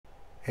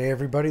Hey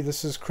everybody,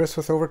 this is Chris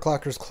with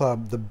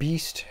Overclockersclub. The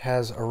beast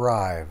has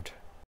arrived.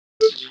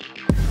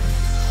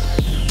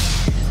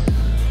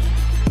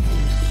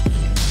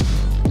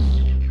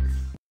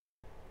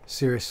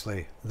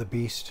 Seriously, the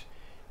beast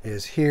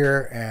is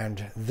here,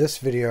 and this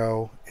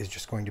video is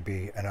just going to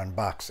be an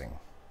unboxing.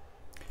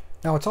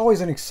 Now, it's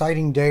always an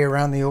exciting day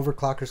around the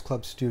Overclockers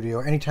Club studio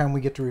anytime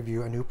we get to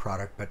review a new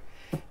product, but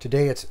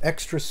today it's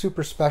extra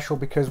super special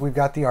because we've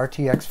got the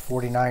RTX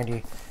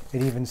 4090.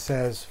 It even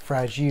says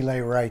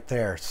Fragile right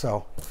there.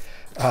 So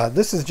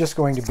this is just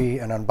going to be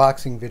an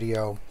unboxing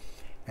video,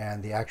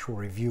 and the actual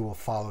review will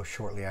follow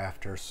shortly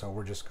after. So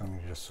we're just going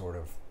to just sort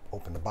of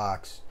open the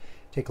box,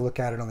 take a look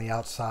at it on the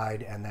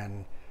outside, and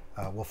then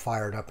we'll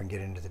fire it up and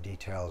get into the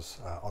details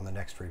on the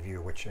next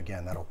review, which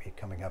again, that'll be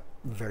coming up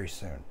very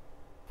soon.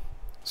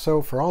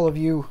 So for all of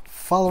you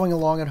following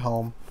along at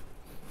home,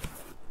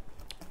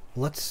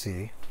 let's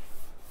see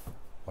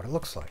what it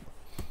looks like.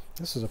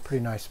 This is a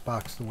pretty nice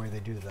box, the way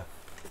they do the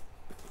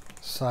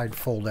side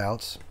fold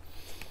outs.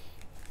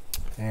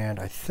 And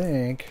I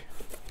think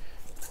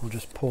we'll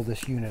just pull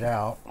this unit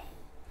out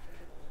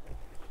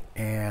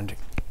and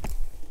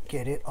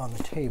get it on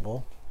the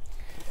table.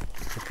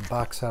 Get the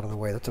box out of the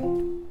way.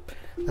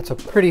 That's a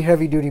pretty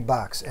heavy duty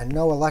box. And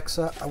no,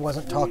 Alexa, I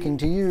wasn't talking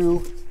to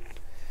you.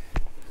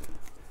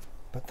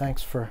 But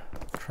thanks for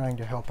trying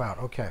to help out.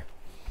 Okay.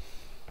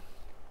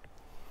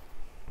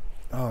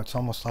 Oh, it's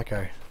almost like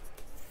I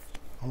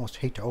almost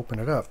hate to open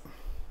it up.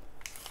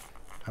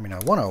 I mean, I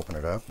want to open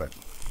it up, but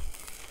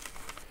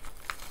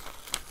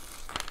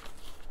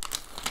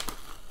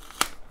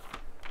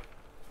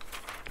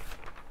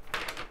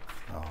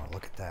oh,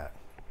 look at that.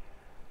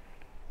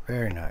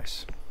 Very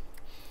nice.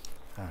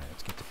 All right,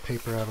 let's get the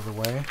paper out of the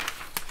way.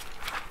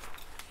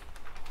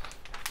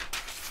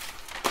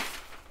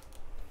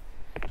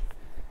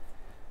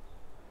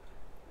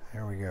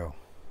 There we go.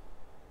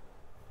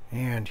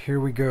 And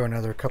here we go.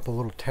 Another couple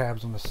little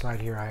tabs on the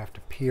side here I have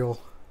to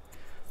peel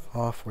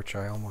off, which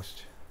I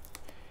almost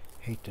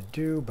hate to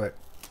do, but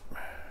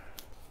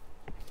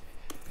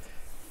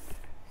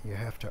you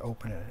have to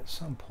open it at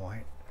some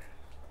point.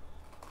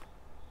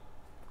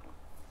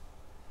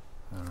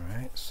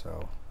 Alright,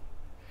 so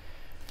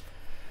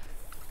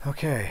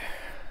okay.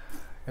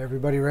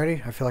 Everybody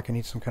ready? I feel like I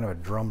need some kind of a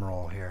drum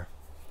roll here.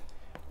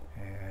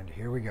 And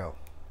here we go.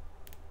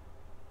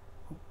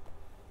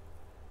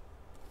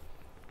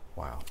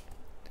 Wow.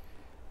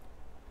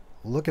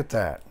 Look at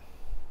that.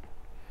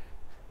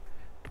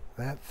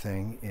 That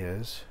thing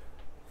is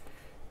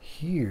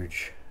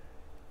huge.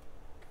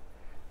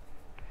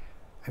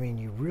 I mean,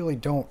 you really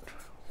don't...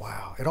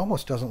 Wow. It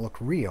almost doesn't look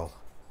real.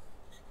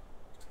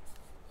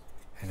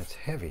 And it's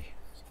heavy.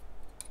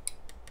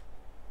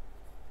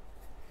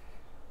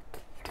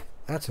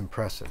 That's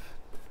impressive.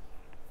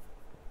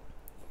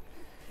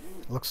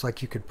 Looks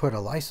like you could put a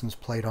license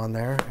plate on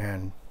there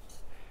and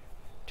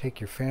take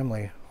your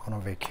family on a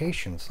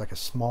vacation. It's like a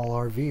small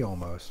RV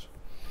almost.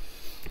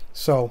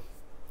 So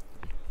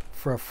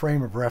for a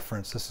frame of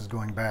reference, this is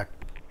going back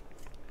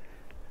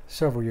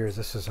several years.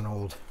 This is an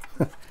old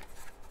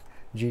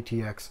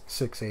GTX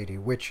 680,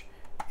 which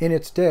in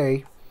its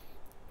day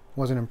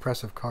was an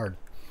impressive card.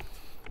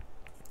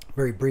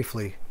 Very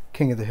briefly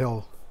king of the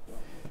hill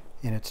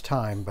in its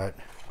time, but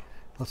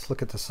let's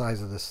look at the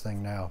size of this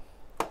thing now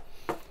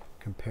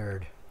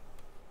compared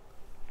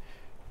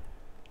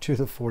to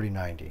the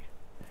 4090.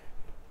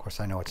 Of course,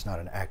 I know it's not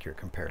an accurate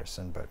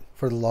comparison, but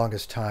for the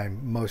longest time,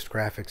 most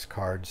graphics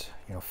cards,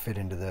 fit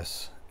into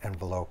this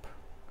envelope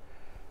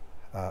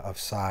of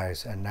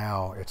size, and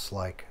now it's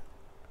like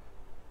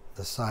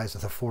the size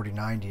of the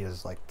 4090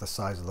 is like the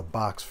size of the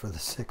box for the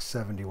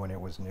 670 when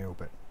it was new,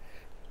 but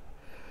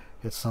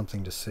it's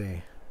something to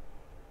see.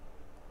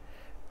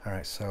 All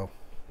right, so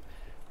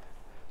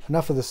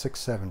enough of the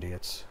 670.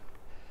 It's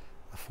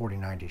the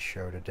 4090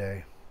 show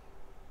today.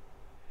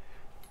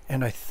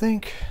 And I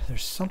think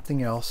there's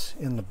something else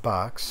in the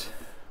box.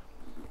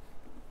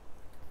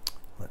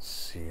 Let's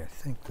see, I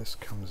think this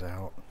comes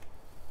out.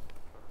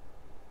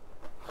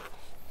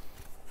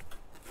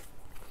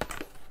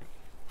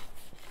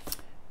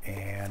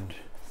 And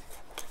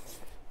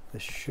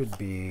this should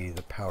be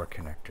the power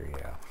connector,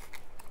 yeah.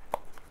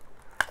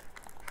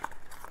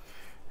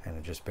 And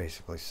it just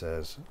basically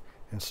says,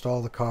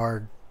 install the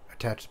card,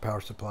 attach the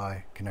power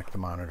supply, connect the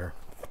monitor.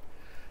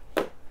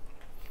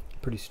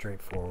 Pretty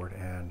straightforward,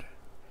 and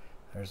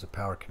there's the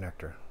power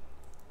connector.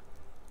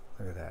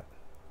 Look at that.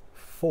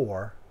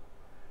 4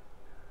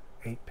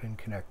 8-pin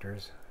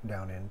connectors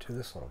down into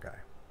this little guy.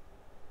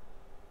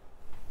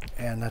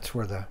 And that's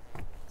where the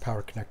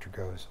power connector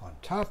goes on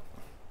top.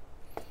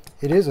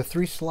 It is a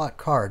 3-slot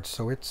card,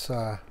 so it's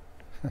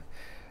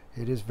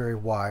it is very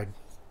wide.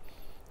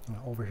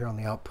 Over here on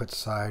the output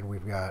side,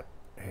 we've got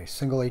a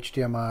single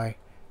HDMI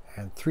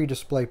and 3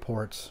 display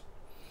ports.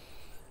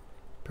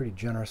 Pretty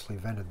generously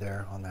vented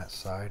there on that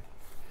side.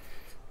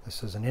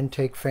 This is an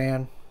intake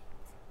fan,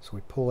 so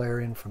we pull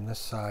air in from this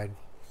side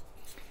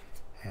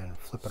and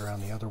flip it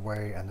around the other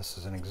way, and this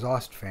is an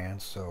exhaust fan,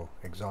 so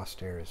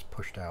exhaust air is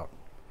pushed out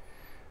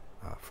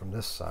from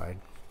this side.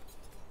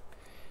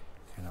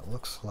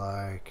 looks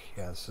like,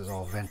 yeah, this is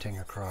all venting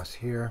across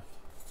here.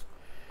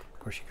 Of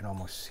course, you can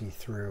almost see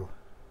through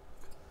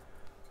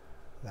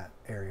that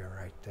area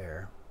right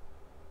there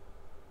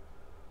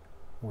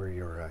where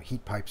your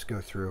heat pipes go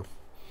through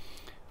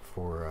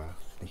for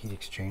the heat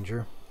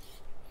exchanger.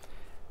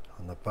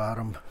 On the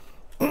bottom,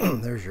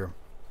 there's your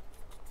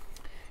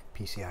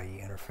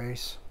PCIe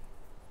interface.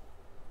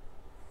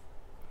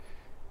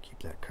 Keep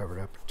that covered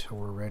up until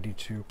we're ready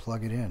to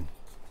plug it in.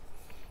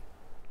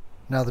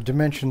 Now the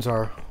dimensions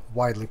are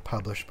widely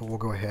published, but we'll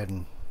go ahead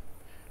and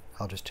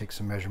I'll just take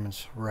some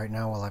measurements right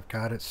now while I've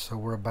got it. So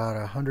we're about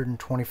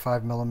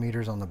 125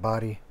 millimeters on the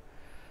body.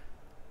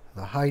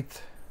 The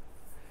height,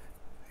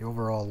 the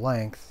overall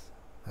length,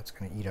 that's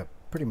going to eat up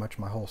pretty much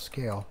my whole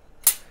scale.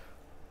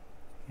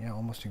 Yeah,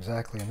 almost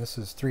exactly. And this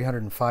is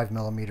 305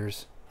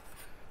 millimeters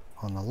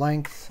on the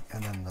length,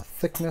 and then the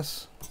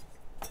thickness,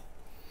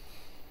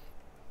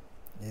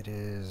 it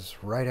is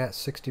right at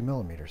 60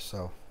 millimeters.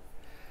 So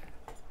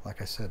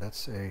like I said,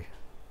 that's a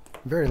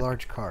very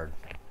large card.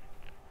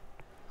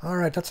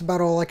 Alright, that's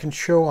about all I can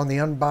show on the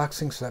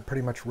unboxing, so that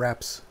pretty much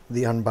wraps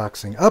the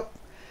unboxing up.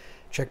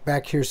 Check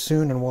back here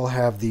soon and we'll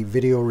have the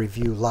video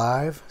review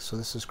live. So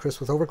this is Chris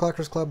with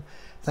Overclockers Club.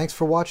 Thanks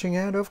for watching,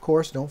 and of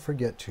course don't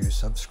forget to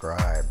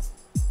subscribe.